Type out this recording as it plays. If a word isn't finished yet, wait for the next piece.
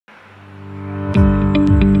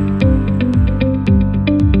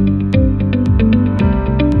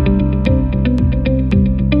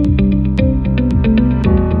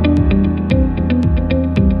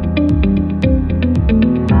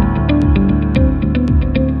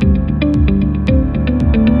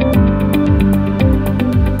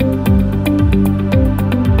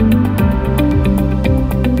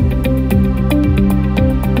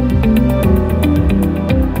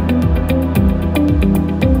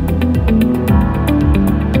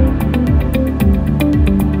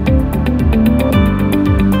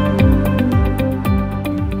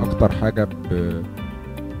حاجة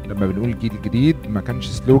لما بنقول جيل جديد ما كانش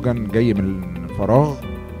سلوجان جاي من فراغ.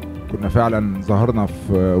 كنا فعلا ظهرنا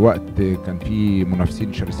في وقت كان فيه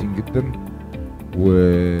منافسين شرسين جدا،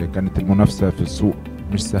 وكانت المنافسة في السوق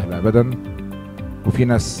مش سهلة أبدا، وفي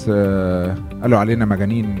ناس قالوا علينا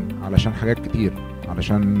مجانين علشان حاجات كتير،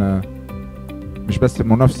 علشان مش بس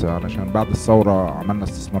المنافسة، علشان بعد الثورة عملنا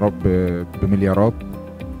استثمارات بمليارات.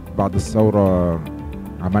 بعد الثورة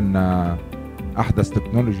عملنا احدث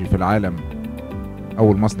تكنولوجي في العالم.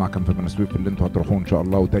 اول مصنع كان في بني سويف اللي انتوا هتروحوه ان شاء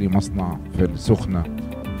الله، وتاني مصنع في السخنة.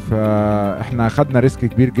 فاحنا خدنا ريسك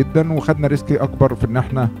كبير جدا، وخدنا ريسك اكبر في ان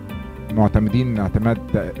احنا معتمدين اعتماد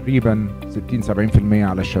تقريبا 60-70%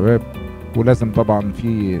 على الشباب، ولازم طبعا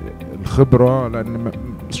في الخبرة، لان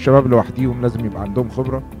الشباب لوحديهم لازم يبقى عندهم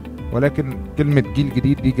خبرة. ولكن كلمة جيل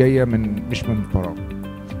جديد دي جاية مش من فراغ.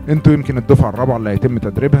 انتوا يمكن الدفعة الرابعة اللي هيتم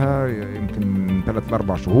تدريبها، يمكن من 3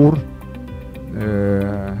 ل4 شهور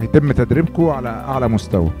هيتم تدريبكم على اعلى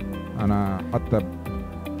مستوى. انا حتى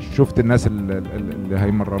شفت الناس اللي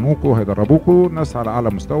هيمرنوكم وهيدربوكم ناس على اعلى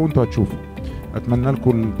مستوى، وانتوا هتشوفوا. اتمنى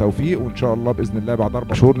لكم التوفيق، وان شاء الله باذن الله بعد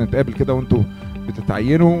 4 شهور نتقابل كده وانتوا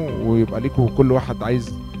بتتعينوا، ويبقى لكم كل واحد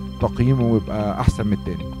عايز تقييمه ويبقى احسن من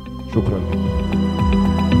التاني. شكرا جدا.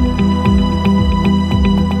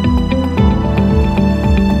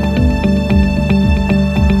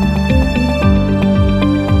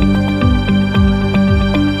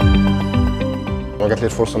 جات لي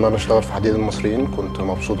الفرصه ان انا اشتغل في حديد المصريين، كنت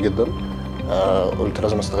مبسوط جدا. قلت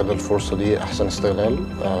لازم استغل الفرصه دي احسن استغلال،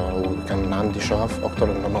 وكان عندي شغف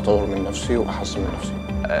اكتر ان انا اطور من نفسي واحسن من نفسي.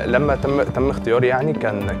 لما تم اختياري يعني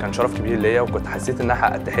كان شرف كبير ليا، وكنت حسيت ان انا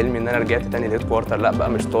حققت حلمي، ان انا رجعت تاني الهيد كوارتر. لا بقى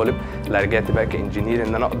مش طالب، لا رجعت بقى كانجينير،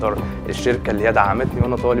 ان انا اقدر الشركه اللي هي دعمتني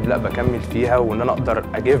وانا طالب لا بكمل فيها، وان انا اقدر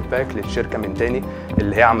اجيف باك للشركه من تاني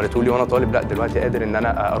اللي هي عملته لي وانا طالب. لا دلوقتي قادر ان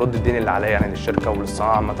انا ارد الدين اللي عليا يعني للشركه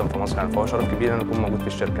وللصناعه عامه في مصر يعني. فهو شرف كبير ان انا اكون موجود في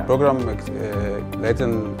الشركه. بروجرام لقيت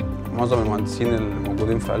ان معظم المهندسين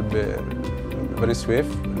الموجودين في قلب بني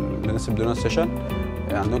سويف اللي الناس بدون سيشن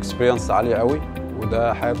عندهم اكسبيرينس عاليه قوي،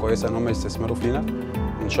 وده حاجه كويسه ان هم يستثمروا فينا.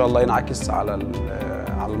 ان شاء الله ينعكس على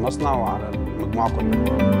المصنع وعلى المجموعه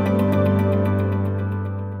كلها.